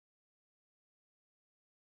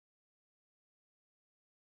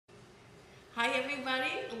Hi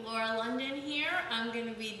everybody, Laura London here. I'm going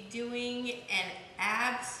to be doing an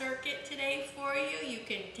ab circuit today for you. You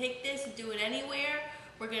can take this, do it anywhere.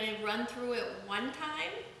 We're going to run through it one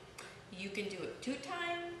time. You can do it 2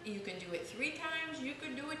 times, you can do it 3 times, you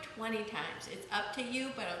can do it 20 times. It's up to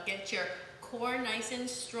you, but it'll get your core nice and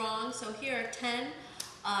strong. So here are 10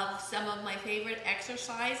 of some of my favorite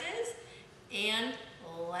exercises, and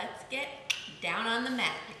let's get down on the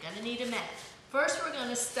mat. You're going to need a mat. First, we're going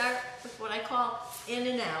to start with what I call in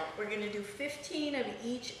and out. We're going to do 15 of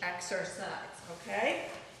each exercise, okay?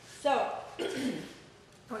 So, we're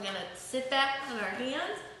going to sit back on our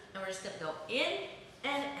hands, and we're just going to go in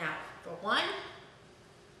and out. For 1,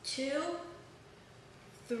 2,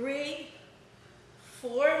 3,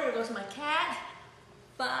 4, there goes my cat,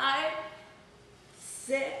 5,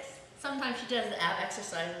 6, sometimes she does the ab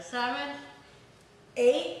exercises, 7,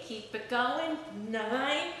 8, keep it going,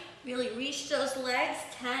 9, really reach those legs,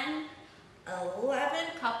 10, 11,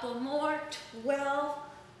 couple more, 12,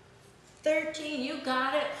 13, you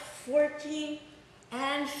got it, 14,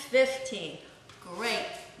 and 15. Great.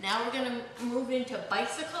 Now we're going to move into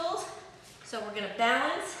bicycles. So we're going to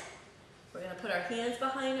balance, we're going to put our hands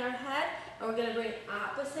behind our head, and we're going to bring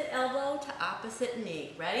opposite elbow to opposite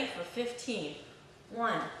knee. Ready? For 15.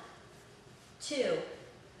 1, 2,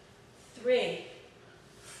 3,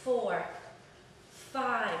 4,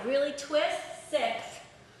 5, really twist, 6,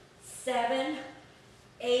 7,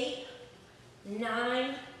 8,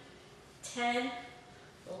 9, 10,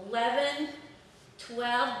 11,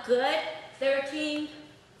 12, good, 13,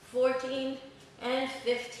 14, and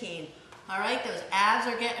 15. All right, those abs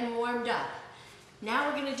are getting warmed up. Now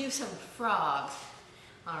we're gonna do some frogs,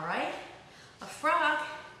 all right? A frog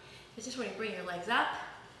is just when you bring your legs up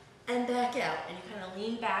and back out, and you kind of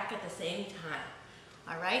lean back at the same time.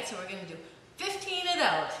 All right, so we're gonna do 15 of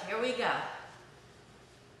those. Here we go.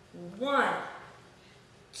 1,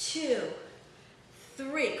 2,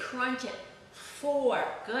 3, crunch it. 4,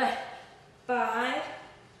 good. 5,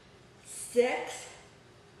 6,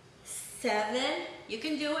 7, you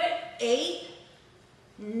can do it. 8,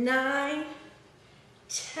 9,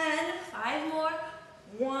 10, 5 more.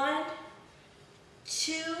 1,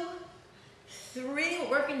 2, 3, we're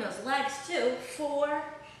working those legs too. 4,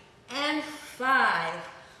 and 5.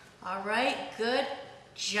 All right, good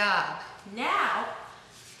job. Now,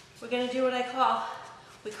 we're going to do what I call,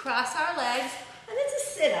 we cross our legs, and it's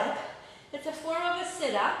a sit-up. It's a form of a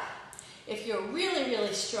sit-up. If you're really,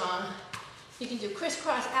 really strong, you can do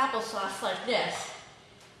crisscross applesauce like this.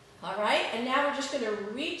 All right, and now we're just going to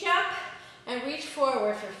reach up and reach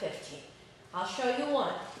forward for 15. I'll show you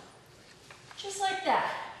one. Just like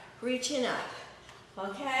that, reaching up.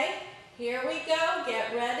 Okay, here we go,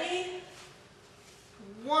 get ready.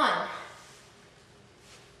 1,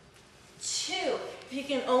 2, if you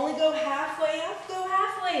can only go halfway up, go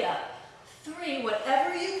halfway up. 3,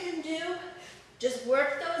 whatever you can do, just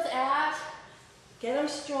work those abs, get them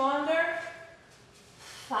stronger.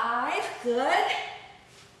 5, good.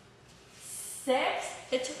 6,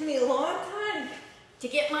 it took me a long time to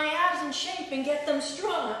get my abs in shape and get them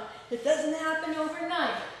strong. It doesn't happen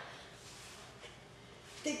overnight.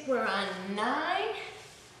 I think we're on 9,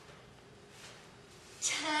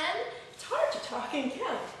 10, it's hard to talk and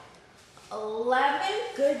count. 11,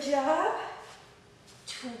 good job.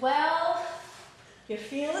 12, you're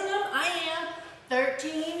feeling them? I am.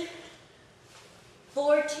 13,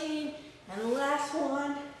 14, and last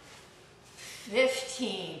one,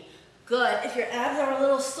 15. Good. If your abs are a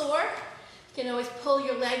little sore, you can always pull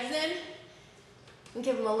your legs in and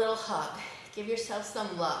give them a little hug. Give yourself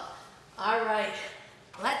some love. All right,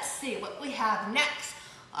 let's see what we have next.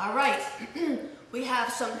 All right, we have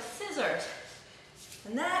some scissors.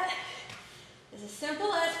 And that is as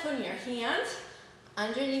simple as putting your hands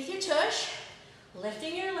underneath your tush,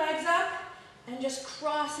 lifting your legs up, and just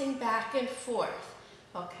crossing back and forth.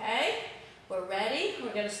 Okay? We're ready.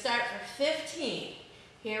 We're going to start for 15.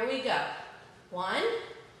 Here we go. 1,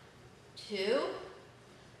 2,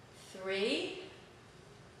 3,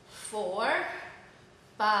 4,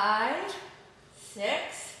 5,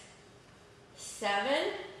 6,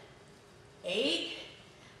 7, 8,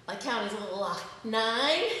 my count is a little off,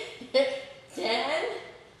 9, 10,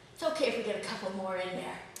 it's okay if we get a couple more in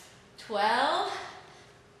there, 12,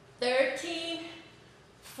 13,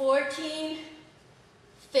 14,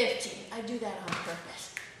 15. I do that on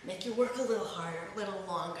purpose. Make your work a little harder, a little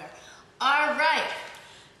longer. All right,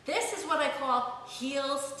 this is what I call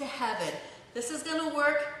heels to heaven. This is gonna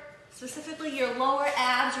work specifically your lower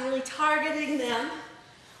abs, really targeting them.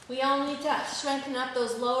 We all need to strengthen up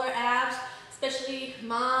those lower abs, especially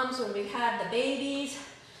moms when we've had the babies.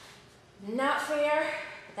 Not fair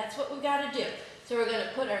that's what we got to do. So we're going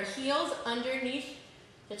to put our heels underneath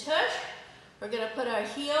the tush. We're going to put our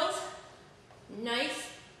heels nice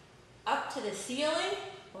up to the ceiling.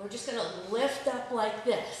 We're just going to lift up like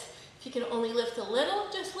this. If you can only lift a little,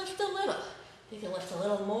 just lift a little. If you can lift a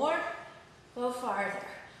little more, go farther.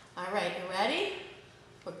 All right, you ready?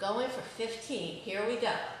 We're going for 15. Here we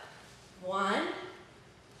go. 1,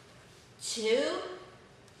 2,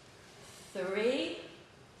 3,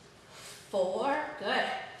 4, good.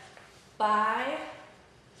 5,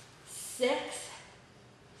 6,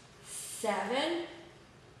 7,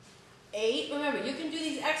 8. Remember, you can do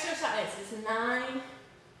these exercises. 9,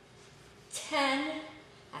 10,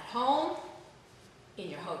 at home, in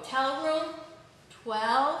your hotel room.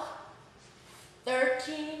 12,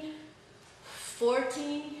 13,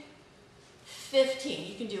 14, 15.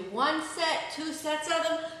 You can do 1 set, 2 sets of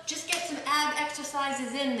them. Just get some ab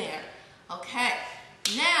exercises in there. Okay,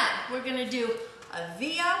 now we're gonna do a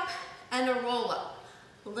V-up and a roll-up.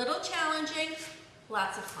 A little challenging,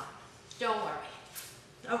 lots of fun. Don't worry.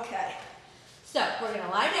 Okay, so we're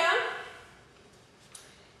gonna lie down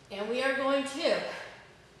and we are going to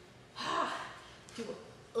do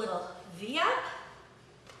a little V-up,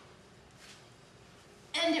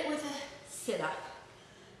 end it with a sit-up.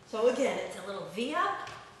 So again, it's a little V-up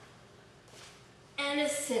and a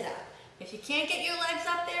sit-up. If you can't get your legs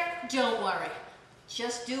up there, don't worry.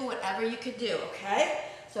 Just do whatever you could do, okay?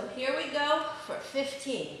 So here we go for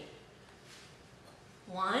 15.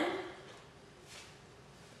 1,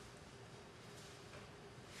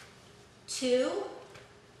 2,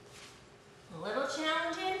 a little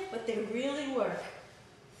challenging, but they really work.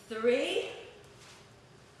 3,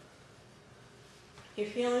 you're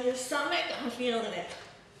feeling your stomach, I'm feeling it.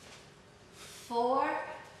 4,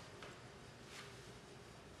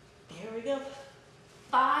 here we go.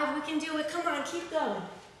 5, we can do it, come on, keep going.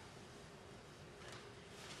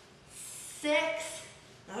 6,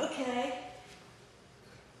 okay.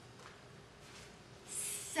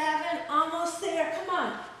 7, almost there, come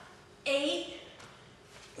on. 8,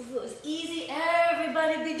 if it was easy,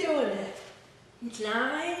 everybody be doing it.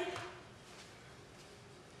 9,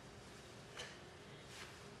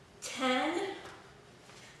 10,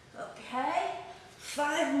 okay.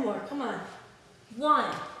 5 more, come on.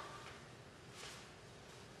 1,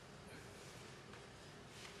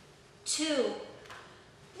 2,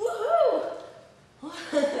 woohoo!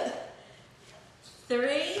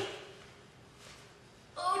 3,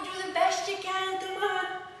 oh, do the best you can, come on.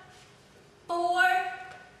 4,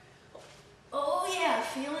 oh yeah,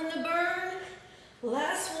 feeling the burn.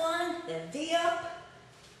 Last one, the V-up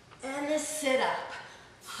and the sit-up.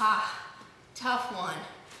 Ha, tough one.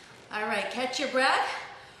 All right, catch your breath.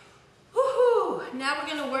 Woohoo! Now we're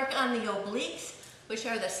gonna work on the obliques, which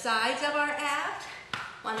are the sides of our abs.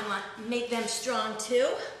 Want to make them strong too.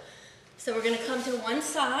 So we're gonna come to one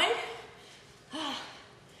side. All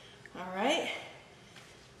right.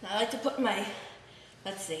 Now I like to put my,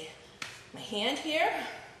 let's see, my hand here.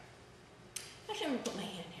 Actually, I'm gonna put my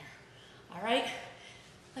hand here. All right.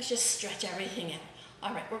 Let's just stretch everything out.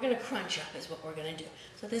 All right, we're gonna crunch up is what we're gonna do.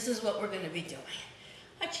 So this is what we're gonna be doing.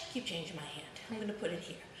 I keep changing my hand. I'm gonna put it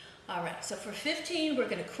here. All right, so for 15, we're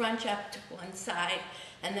gonna crunch up to one side,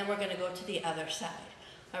 and then we're gonna go to the other side.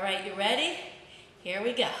 All right, you ready? Here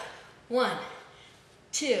we go. 1,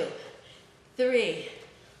 2, 3,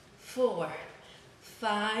 4,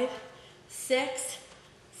 5, 6,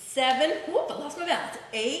 7, whoop, I lost my balance.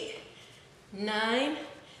 8, 9,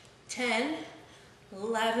 10,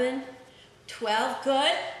 11, 12,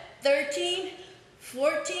 good. 13,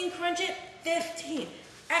 14, crunch it, 15.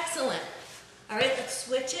 Excellent. All right, let's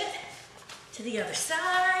switch it to the other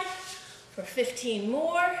side for 15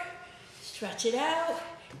 more. Stretch it out.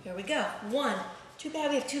 Here we go. 1, too bad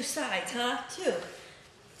we have 2 sides, huh? 2,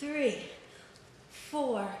 3,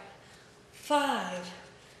 4, 5,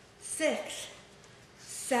 6,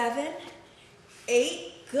 7,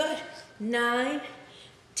 8, good. 9,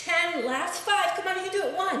 10, last 5. Come on, you can do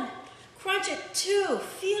it. 1, crunch it. 2,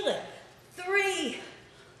 feel it. 3,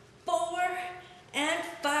 4, and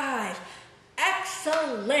 5.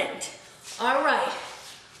 Excellent. All right,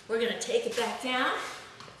 we're gonna take it back down.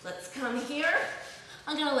 Let's come here.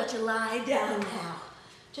 I'm gonna let you lie down now.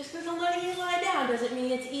 Just because I'm letting you lie down doesn't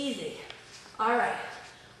mean it's easy. All right,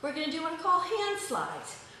 we're gonna do what I call hand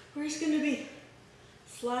slides. We're just gonna be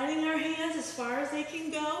sliding our hands as far as they can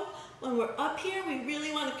go. When we're up here, we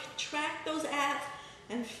really wanna contract those abs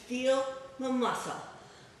and feel the muscle.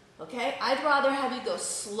 Okay, I'd rather have you go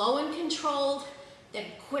slow and controlled than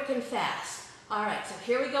quick and fast. All right, so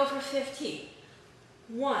here we go for 15.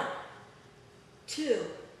 1, 2,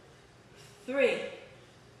 3,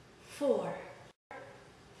 4,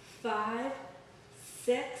 5,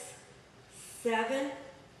 6, 7,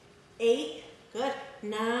 8, good,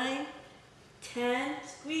 9, 10,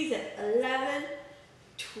 squeeze it, 11,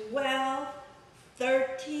 12,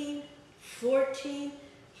 13, 14,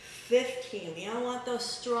 15. We all want those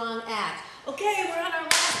strong abs. Okay, we're on our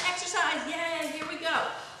last exercise. Yay, here we go.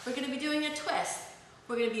 We're going to be doing a twist.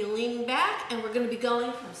 We're going to be leaning back and we're going to be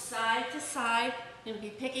going from side to side. We're going to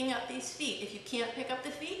be picking up these feet. If you can't pick up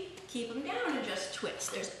the feet, keep them down and just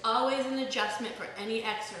twist. There's always an adjustment for any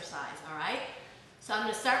exercise, all right? So I'm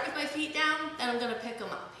going to start with my feet down, then I'm going to pick them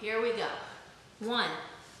up. Here we go. 1,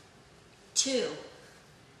 2,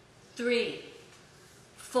 3,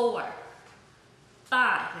 4, 5.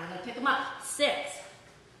 Now I'm going to pick them up. 6,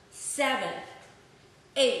 7,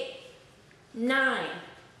 8, 9,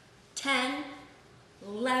 10,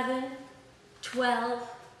 11, 12,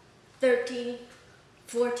 13,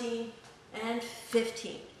 14, and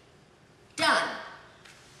 15. Done.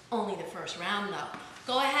 Only the first round though.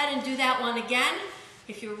 Go ahead and do that one again.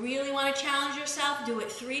 If you really want to challenge yourself, do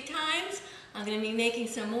it 3 times. I'm going to be making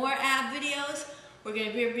some more ab videos. We're going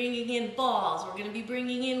to be bringing in balls. We're going to be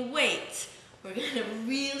bringing in weights. We're going to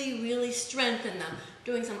really strengthen them.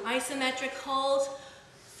 Doing some isometric holds.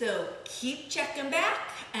 So keep checking back,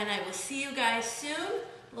 and I will see you guys soon.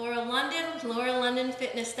 Laura London,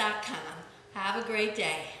 LauraLondonFitness.com. Have a great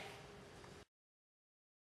day.